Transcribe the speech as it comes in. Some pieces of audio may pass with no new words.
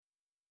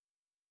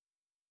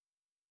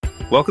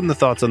Welcome to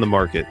Thoughts on the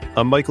Market.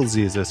 I'm Michael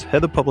Zezas,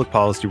 Head of Public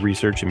Policy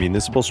Research and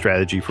Municipal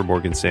Strategy for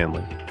Morgan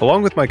Stanley.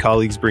 Along with my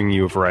colleagues bringing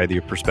you a variety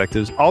of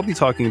perspectives, I'll be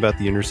talking about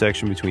the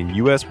intersection between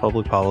U.S.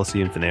 public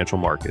policy and financial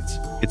markets.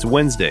 It's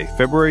Wednesday,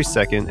 February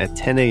 2nd at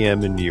 10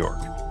 a.m. in New York.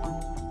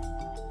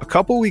 A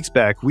couple weeks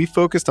back, we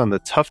focused on the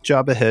tough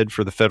job ahead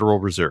for the Federal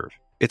Reserve.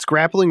 It's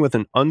grappling with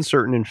an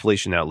uncertain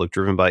inflation outlook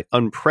driven by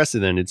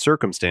unprecedented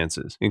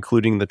circumstances,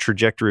 including the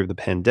trajectory of the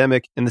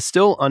pandemic and the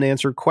still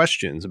unanswered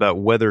questions about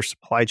whether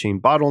supply chain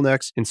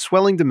bottlenecks and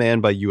swelling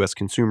demand by U.S.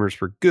 consumers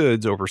for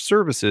goods over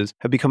services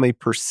have become a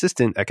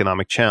persistent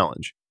economic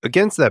challenge.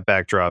 Against that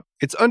backdrop,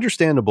 it's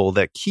understandable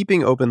that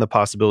keeping open the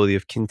possibility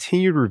of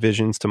continued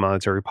revisions to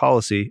monetary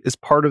policy is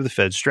part of the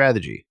Fed's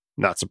strategy.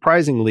 Not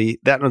surprisingly,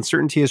 that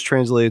uncertainty has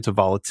translated to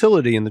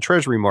volatility in the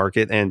Treasury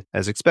market and,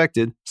 as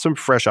expected, some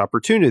fresh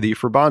opportunity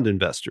for bond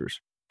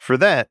investors. For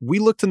that, we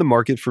look to the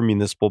market for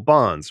municipal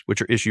bonds,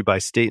 which are issued by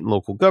state and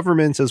local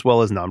governments as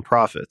well as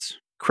nonprofits.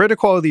 Credit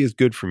quality is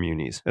good for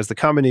munis, as the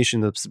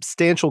combination of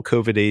substantial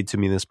COVID aid to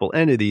municipal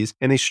entities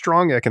and a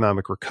strong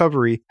economic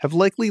recovery have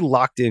likely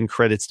locked in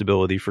credit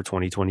stability for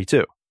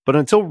 2022. But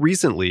until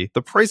recently,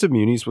 the price of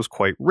munis was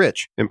quite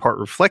rich, in part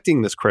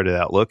reflecting this credit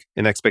outlook,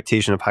 an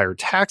expectation of higher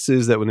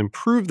taxes that would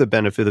improve the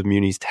benefit of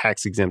munis'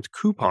 tax-exempt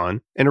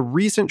coupon, and a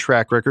recent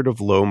track record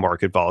of low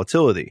market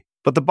volatility.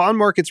 But the bond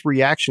market's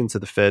reaction to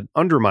the Fed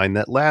undermined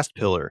that last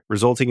pillar,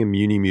 resulting in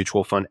muni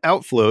mutual fund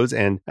outflows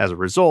and, as a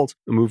result,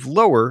 a move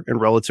lower in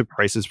relative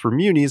prices for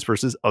munis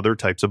versus other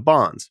types of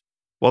bonds.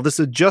 While this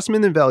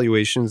adjustment in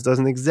valuations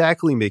doesn't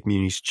exactly make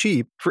munis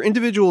cheap, for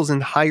individuals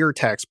in higher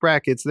tax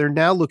brackets, they're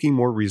now looking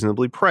more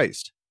reasonably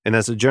priced. And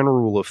as a general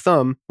rule of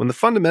thumb, when the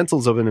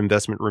fundamentals of an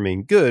investment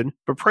remain good,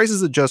 but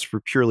prices adjust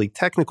for purely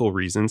technical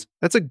reasons,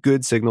 that's a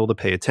good signal to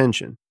pay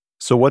attention.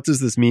 So what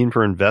does this mean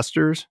for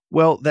investors?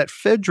 Well, that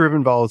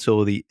Fed-driven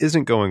volatility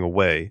isn't going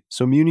away,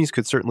 so munis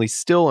could certainly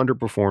still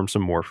underperform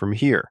some more from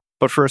here.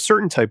 But for a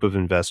certain type of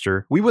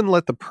investor, we wouldn't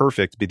let the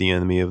perfect be the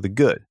enemy of the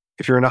good.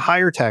 If you're in a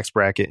higher tax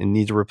bracket and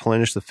need to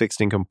replenish the fixed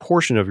income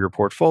portion of your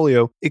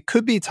portfolio, it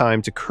could be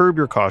time to curb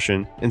your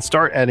caution and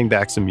start adding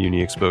back some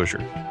muni exposure.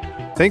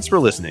 Thanks for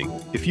listening.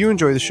 If you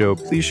enjoy the show,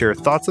 please share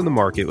thoughts on the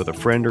market with a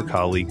friend or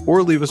colleague,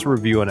 or leave us a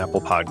review on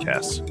Apple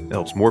Podcasts. It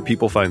helps more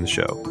people find the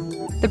show.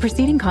 The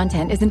preceding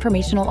content is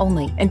informational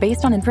only and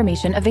based on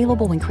information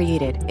available when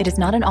created. It is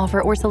not an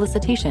offer or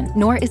solicitation,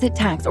 nor is it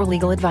tax or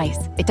legal advice.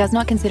 It does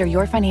not consider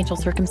your financial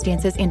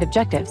circumstances and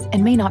objectives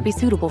and may not be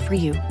suitable for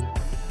you.